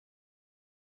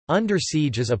Under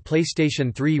Siege is a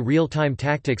PlayStation 3 real-time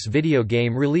tactics video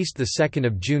game released 2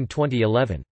 June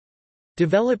 2011.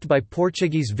 Developed by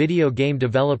Portuguese video game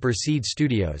developer Seed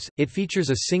Studios, it features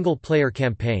a single-player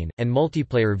campaign, and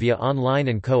multiplayer via online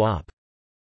and co-op.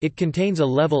 It contains a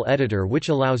level editor which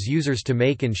allows users to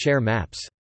make and share maps.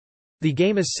 The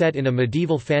game is set in a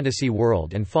medieval fantasy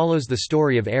world and follows the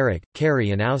story of Eric,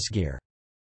 Carrie and Ausgeir.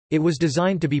 It was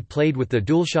designed to be played with the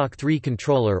DualShock 3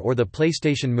 controller or the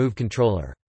PlayStation Move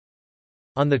controller.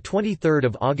 On 23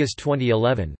 August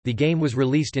 2011, the game was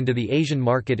released into the Asian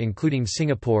market including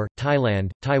Singapore,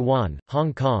 Thailand, Taiwan,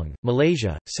 Hong Kong,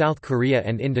 Malaysia, South Korea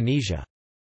and Indonesia.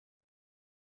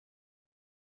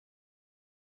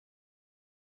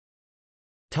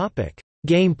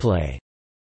 Gameplay.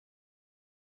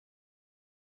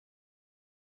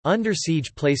 Under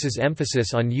Siege places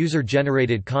emphasis on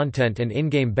user-generated content and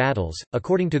in-game battles,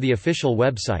 according to the official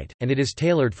website, and it is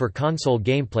tailored for console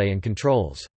gameplay and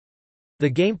controls. The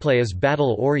gameplay is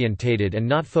battle-orientated and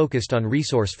not focused on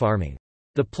resource farming.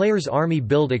 The player's army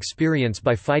build experience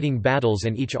by fighting battles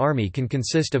and each army can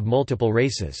consist of multiple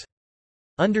races.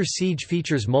 Under Siege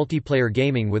features multiplayer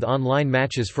gaming with online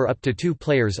matches for up to 2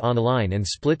 players online and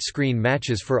split-screen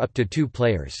matches for up to 2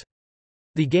 players.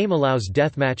 The game allows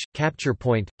deathmatch, capture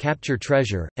point, capture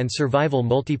treasure, and survival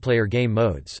multiplayer game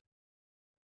modes.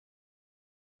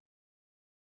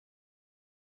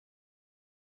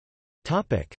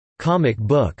 Comic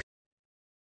book.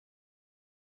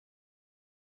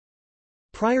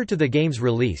 Prior to the game's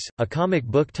release, a comic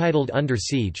book titled Under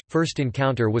Siege: First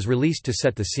Encounter was released to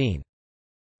set the scene.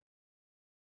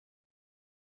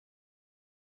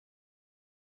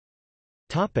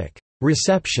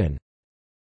 Reception.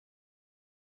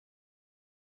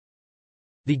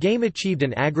 The game achieved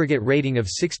an aggregate rating of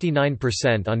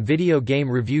 69% on video game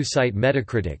review site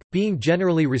Metacritic, being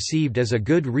generally received as a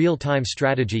good real-time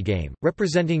strategy game,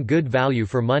 representing good value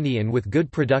for money and with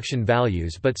good production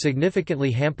values but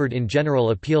significantly hampered in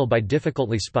general appeal by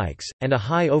difficulty spikes, and a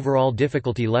high overall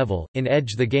difficulty level. In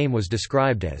Edge the game was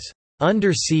described as,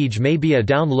 "Under Siege may be a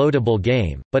downloadable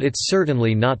game, but it's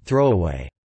certainly not throwaway.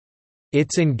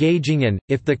 It's engaging and,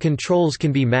 if the controls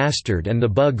can be mastered and the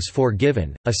bugs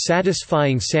forgiven, a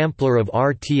satisfying sampler of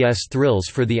RTS thrills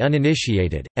for the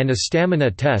uninitiated, and a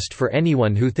stamina test for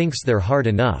anyone who thinks they're hard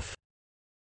enough."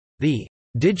 The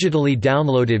digitally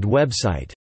downloaded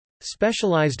website,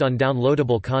 specialized on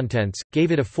downloadable contents,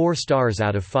 gave it a 4 stars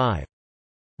out of 5.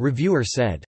 Reviewer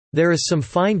said, "There is some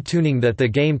fine-tuning that the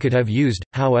game could have used,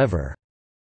 however.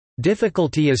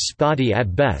 Difficulty is spotty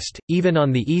at best, even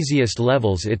on the easiest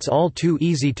levels it's all too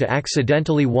easy to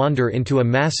accidentally wander into a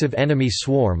massive enemy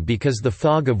swarm because the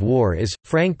fog of war is,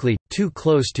 frankly, too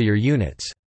close to your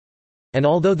units. And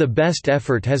although the best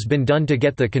effort has been done to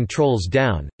get the controls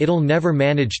down, it'll never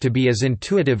manage to be as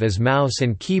intuitive as mouse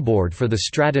and keyboard for the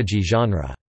strategy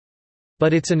genre.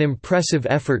 But it's an impressive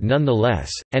effort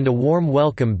nonetheless, and a warm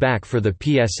welcome back for the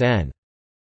PSN.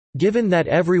 Given that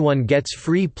everyone gets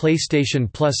free PlayStation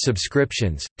Plus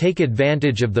subscriptions, take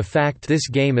advantage of the fact this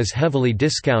game is heavily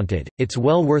discounted, it's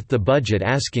well worth the budget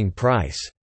asking price."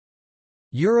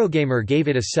 Eurogamer gave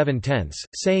it a 7/10,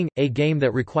 saying, "A game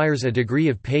that requires a degree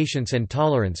of patience and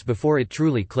tolerance before it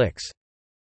truly clicks.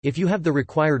 If you have the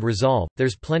required resolve,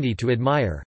 there's plenty to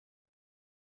admire."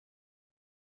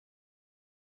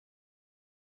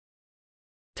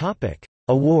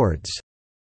 Awards.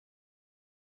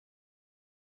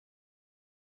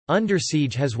 Under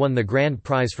Siege has won the grand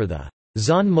prize for the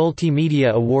Zon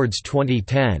Multimedia Awards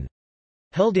 2010,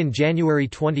 held in January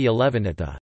 2011 at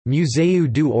the Museu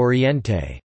do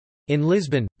Oriente in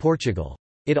Lisbon, Portugal.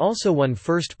 It also won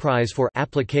first prize for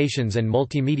Applications and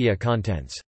Multimedia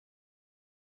Contents.